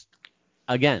just,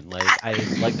 again, like, I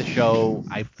like the show.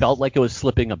 I felt like it was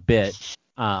slipping a bit.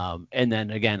 And then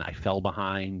again, I fell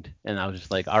behind, and I was just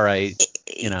like, all right,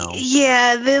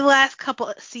 Yeah, the last couple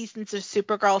of seasons of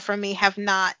Supergirl for me have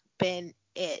not been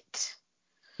it.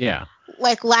 Yeah.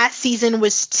 Like, last season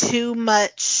was too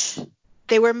much.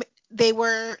 They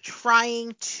were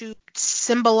trying to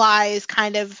symbolize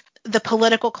kind of the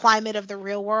political climate of the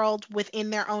real world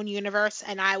within their own universe,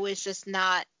 and I was just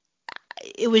not.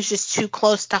 It was just too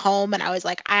close to home, and I was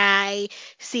like, I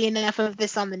see enough of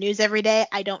this on the news every day.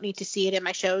 I don't need to see it in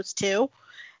my shows too.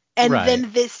 And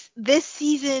then this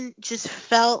season just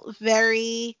felt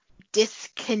very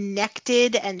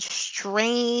disconnected and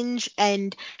strange,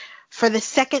 and For the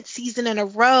second season in a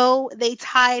row, they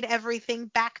tied everything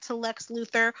back to Lex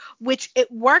Luthor, which it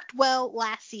worked well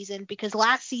last season because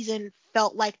last season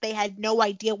felt like they had no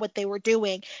idea what they were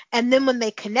doing. And then when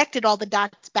they connected all the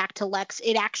dots back to Lex,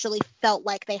 it actually felt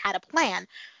like they had a plan.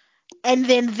 And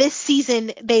then this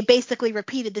season, they basically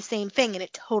repeated the same thing, and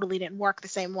it totally didn't work the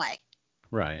same way.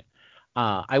 Right.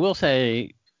 I will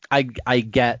say I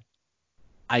get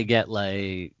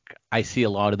like I see a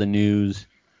lot of the news,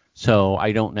 so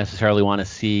I don't necessarily want to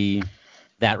see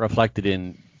that reflected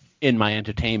in my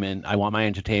entertainment. I want my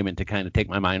entertainment to kind of take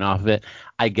my mind off of it.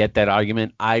 I get that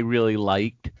argument. I really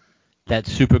liked that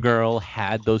Supergirl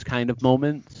had those kind of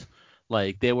moments.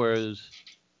 Like there was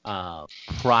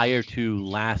prior to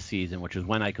last season, which is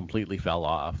when I completely fell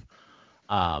off.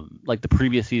 Like the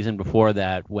previous season before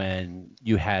that, when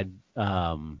you had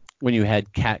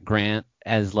Cat Grant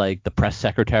as like the press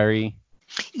secretary.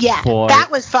 Yeah, for that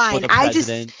was fine. for the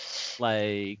president,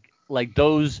 like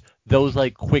those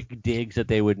like quick digs that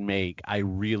they would make, I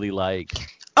really liked.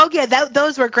 Oh yeah,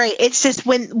 those were great. It's just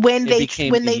when it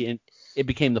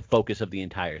became the focus of the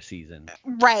entire season.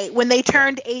 Right, when they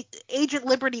turned Agent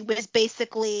Liberty was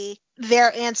basically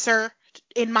their answer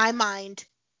in my mind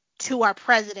to our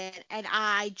president, and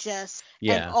I just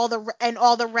and all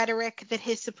the rhetoric that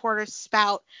his supporters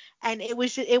spout, and it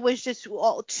was just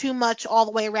too much all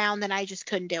the way around, and I just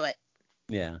couldn't do it.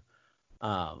 Yeah.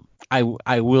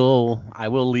 I will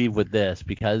leave with this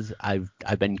because I've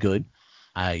been good.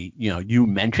 You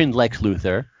mentioned Lex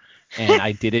Luthor, and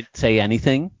I didn't say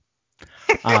anything.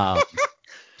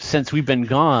 Since we've been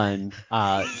gone,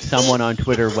 someone on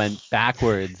Twitter went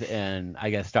backwards and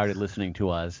I guess started listening to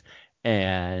us,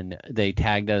 and they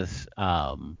tagged us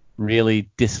really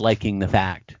disliking the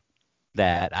fact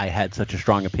that I had such a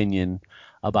strong opinion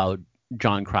about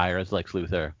Jon Cryer as Lex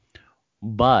Luthor.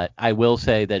 But I will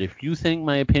say that if you think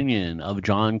my opinion of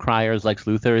Jon Cryer as Lex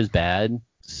Luthor is bad,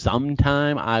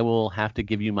 sometime I will have to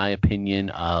give you my opinion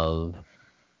of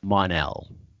Mon-El.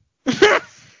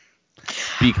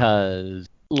 Because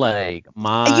like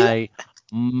my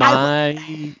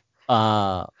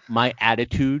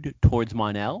attitude towards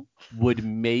Mon-El would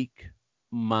make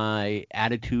my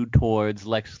attitude towards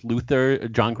Lex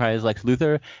Luthor, Jon Cryer's Lex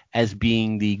Luthor, as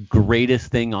being the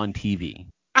greatest thing on TV.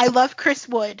 I love Chris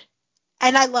Wood,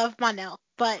 and I love Mon-El,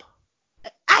 but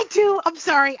I do. I'm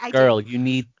sorry, I Girl, do. you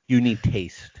need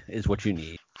taste, is what you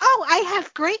need. Oh, I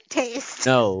have great taste.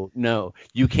 No,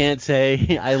 you can't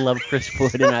say I love Chris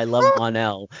Wood and I love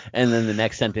Mon-El, and then the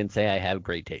next sentence say I have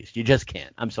great taste. You just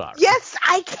can't. I'm sorry. Yes,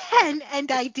 I can,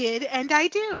 and I did, and I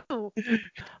do.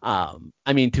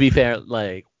 I mean, to be fair,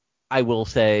 like I will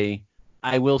say,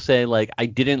 like I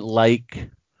didn't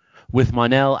like with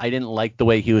Mon-El. I didn't like the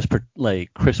way he was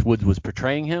like Chris Woods was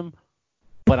portraying him,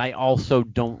 but I also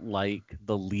don't like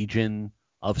the Legion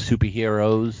of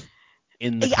superheroes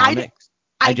in the comics.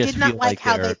 I did not like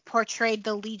how they portrayed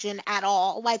the Legion at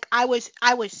all. Like I was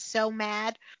so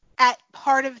mad at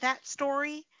part of that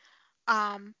story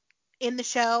in the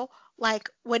show.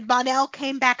 Like when Mon-El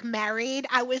came back married,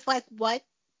 I was like, what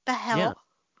the hell? Yeah.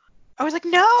 I was like,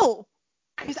 no.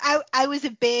 Because I was a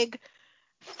big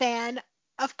fan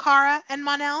of Kara and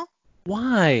Mon-El.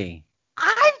 Why?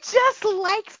 I just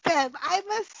liked them. I'm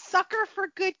a sucker for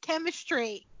good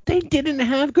chemistry. They didn't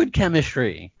have good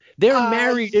chemistry. They're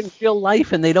married in real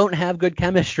life and they don't have good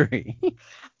chemistry.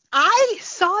 I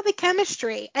saw the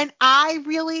chemistry and I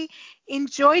really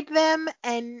enjoyed them,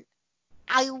 and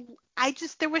I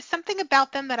just there was something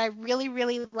about them that I really,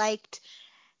 really liked.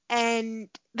 And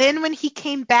then when he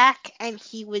came back and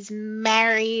he was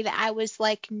married, I was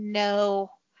like,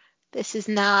 no, this is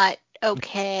not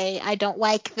okay. I don't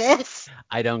like this.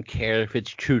 I don't care if it's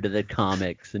true to the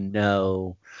comics.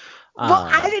 No. Well,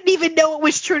 I didn't even know it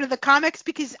was true to the comics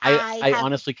because I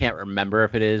honestly can't remember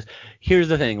if it is. Here's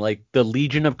the thing, like this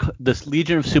Legion of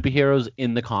superheroes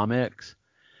in the comics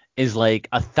is like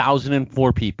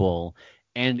 1,004 people,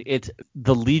 and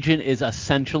the Legion is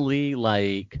essentially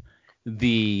like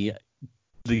the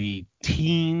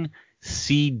teen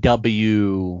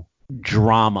CW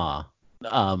drama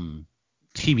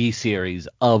TV series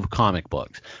of comic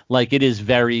books. Like it is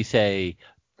very, say,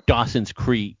 Dawson's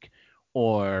Creek,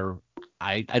 or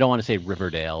I don't want to say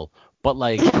Riverdale, but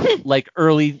like like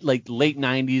late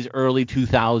 90s, early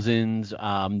 2000s,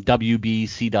 WB,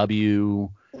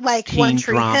 CW, like teen One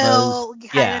Tree dramas. Hill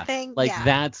kind of thing. Like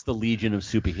that's the Legion of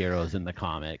superheroes in the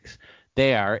comics.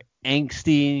 They are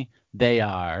angsty.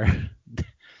 They're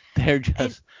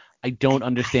just, I don't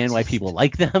understand why people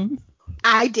like them.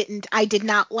 I did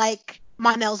not like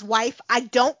Mon-El's wife. I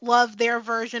don't love their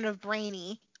version of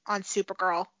Brainy on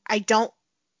Supergirl. I don't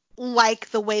like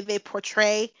the way they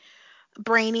portray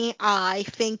Brainy. I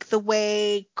think the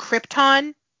way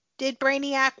Krypton did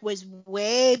Brainiac was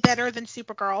way better than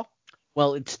Supergirl.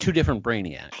 Well, it's two different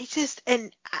Brainiacs.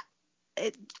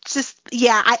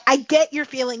 I get your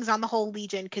feelings on the whole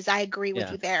Legion because I agree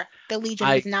with you there. The Legion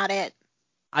was not it.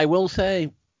 I will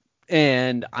say,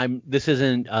 and this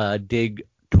isn't a dig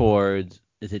towards,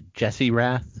 is it Jesse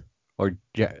Rath or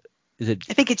is it?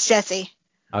 I think it's Jesse.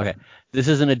 Okay, this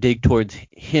isn't a dig towards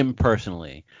him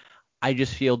personally. I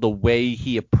just feel the way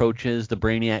he approaches the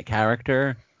Brainiac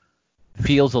character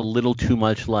feels a little too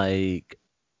much like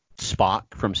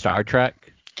Spock from Star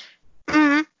Trek.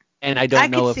 Mm-hmm. And I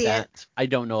don't know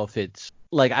if it's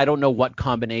like, I don't know what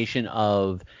combination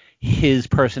of his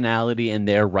personality and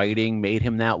their writing made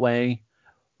him that way,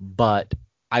 but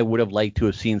I would have liked to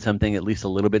have seen something at least a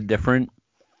little bit different.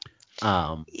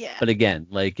 But again,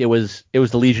 like it was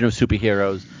the Legion of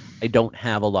Superheroes. I don't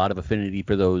have a lot of affinity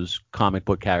for those comic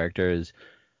book characters.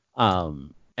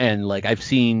 And like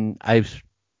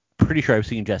pretty sure I've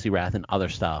seen Jesse Rath in other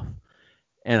stuff,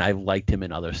 and I've liked him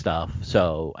in other stuff.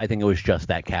 So I think it was just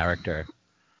that character.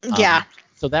 Yeah.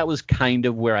 So that was kind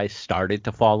of where I started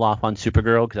to fall off on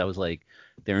Supergirl, because I was like,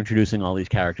 they're introducing all these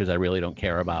characters I really don't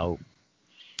care about.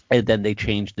 And then they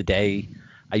changed the day.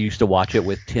 I used to watch it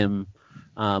with Tim,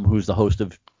 who's the host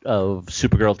of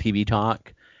Supergirl TV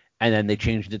Talk. And then they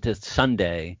changed it to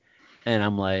Sunday. And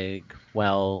I'm like,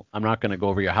 well, I'm not going to go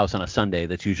over your house on a Sunday.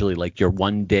 That's usually like your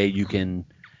one day you can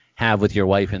have with your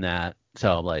wife and that.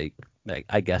 So like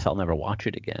I guess I'll never watch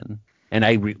it again. And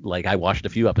I watched a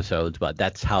few episodes, but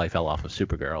that's how I fell off of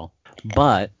Supergirl.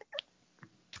 But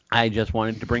I just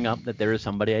wanted to bring up that there is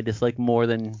somebody I dislike more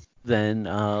than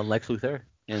Lex Luthor,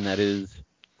 and that is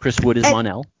Chris Wood as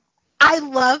Mon-El. I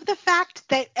love the fact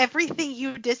that everything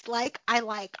you dislike, I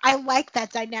like. I like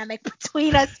that dynamic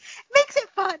between us. It makes it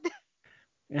fun.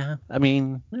 Yeah, I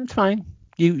mean, it's fine.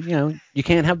 You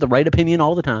can't have the right opinion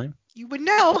all the time. You would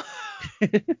know.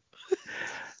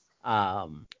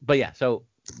 But yeah, so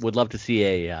would love to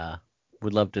see a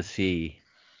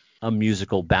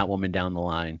musical Batwoman down the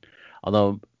line,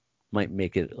 although might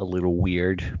make it a little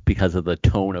weird because of the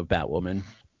tone of Batwoman.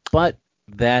 But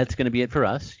that's going to be it for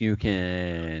us. You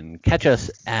can catch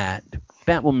us at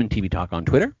Batwoman TV Talk on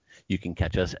Twitter. You can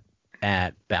catch us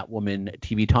at Batwoman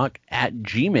TV Talk at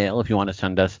Gmail if you want to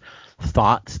send us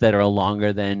thoughts that are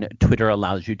longer than Twitter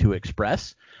allows you to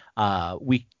express.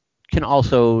 We can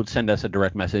also send us a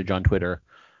direct message on Twitter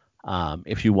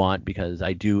if you want, because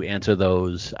I do answer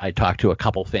those. I talk to a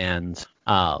couple fans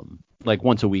like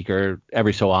once a week or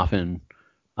every so often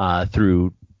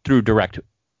through direct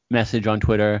message on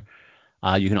Twitter.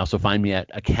 You can also find me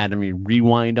at Academy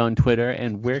Rewind on Twitter.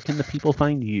 And where can the people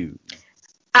find you?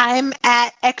 I'm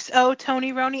at XO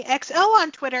Tony Roney XO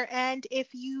on Twitter, and if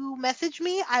you message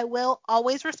me, I will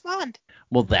always respond.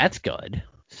 Well, that's good.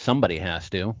 Somebody has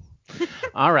to.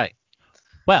 All right.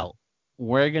 Well,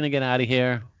 we're gonna get out of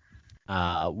here.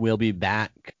 We'll be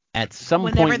back at some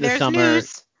point this summer.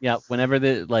 News. Yeah, whenever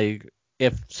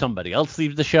if somebody else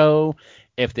leaves the show,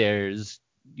 if there's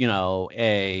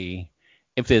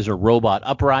if there's a robot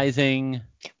uprising.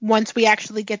 Once we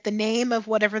actually get the name of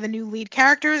whatever the new lead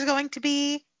character is going to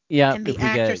be. Yeah, and the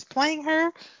actors playing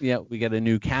her. Yeah, we get a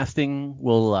new casting.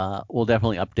 We'll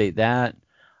definitely update that.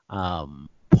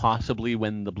 Possibly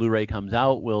when the Blu-ray comes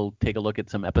out, we'll take a look at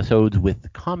some episodes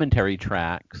with commentary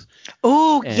tracks.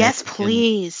 Oh, yes,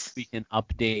 please. We can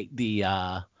update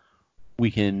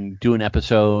we can do an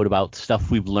episode about stuff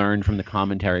we've learned from the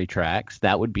commentary tracks.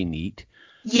 That would be neat.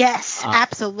 Yes,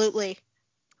 absolutely.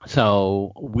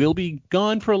 So we'll be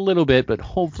gone for a little bit, but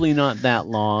hopefully not that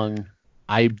long.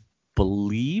 I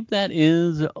believe that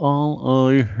is all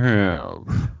I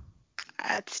have.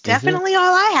 That's definitely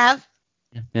all I have.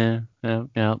 Yeah.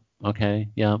 Okay.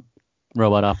 Yeah.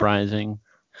 Robot uprising.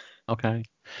 Okay.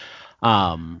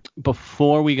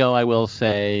 Before we go, I will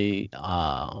say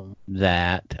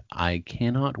that I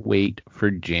cannot wait for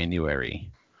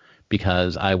January,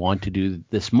 because I want to do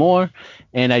this more,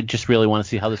 and I just really want to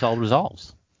see how this all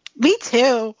resolves. Me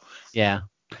too. Yeah.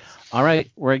 All right.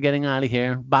 We're getting out of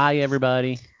here. Bye,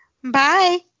 everybody.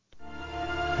 Bye.